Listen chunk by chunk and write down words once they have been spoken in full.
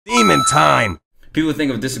Disagreement time. People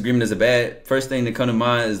think of disagreement as a bad. First thing that come to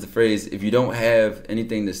mind is the phrase, if you don't have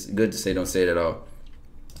anything that's good to say, don't say it at all.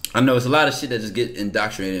 I know it's a lot of shit that just get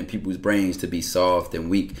indoctrinated in people's brains to be soft and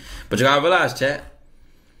weak. But you gotta realize, chat,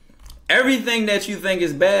 everything that you think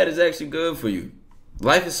is bad is actually good for you.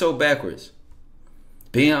 Life is so backwards.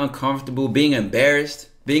 Being uncomfortable, being embarrassed,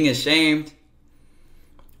 being ashamed,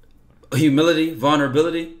 humility,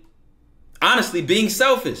 vulnerability. Honestly, being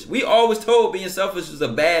selfish. We always told being selfish is a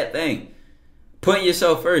bad thing. Putting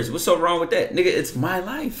yourself first. What's so wrong with that? Nigga, it's my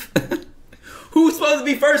life. Who's supposed to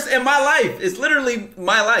be first in my life? It's literally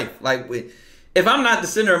my life. Like, if I'm not the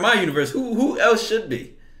center of my universe, who else should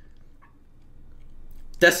be?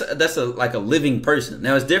 That's like a living person.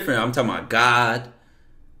 Now, it's different. I'm talking about God,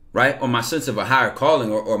 right? Or my sense of a higher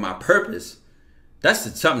calling or my purpose.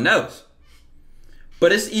 That's something else.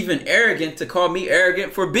 But it's even arrogant to call me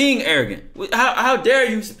arrogant for being arrogant. How dare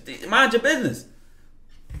you mind your business?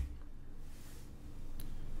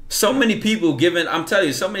 So many people giving, I'm telling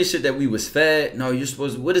you, so many shit that we was fed. No, you're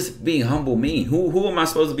supposed to, what does being humble mean? Who am I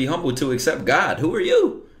supposed to be humble to except God? Who are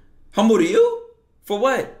you? Humble to you? For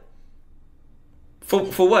what?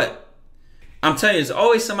 For what? I'm telling you, it's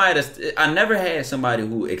always somebody that's, I never had somebody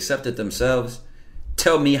who accepted themselves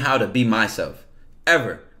tell me how to be myself.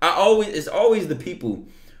 Ever. It's always the people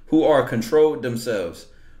who are controlled themselves,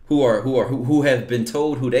 who have been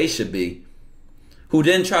told who they should be, who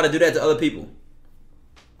then try to do that to other people.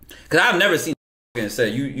 Cause I've never seen and say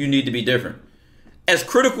you need to be different. As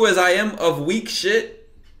critical as I am of weak shit,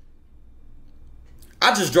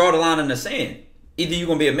 I just draw the line in the sand. Either you're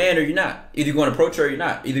gonna be a man or you're not. Either you're gonna approach her or you're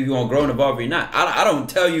not. Either you're gonna grow and evolve or you're not. I don't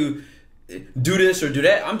tell you do this or do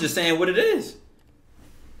that. I'm just saying what it is.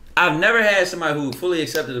 I've never had somebody who fully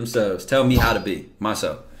accepted themselves tell me how to be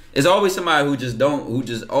myself. It's always somebody who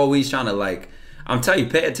just always trying to, like, I'm telling you,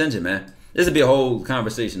 pay attention, man. This would be a whole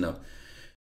conversation though.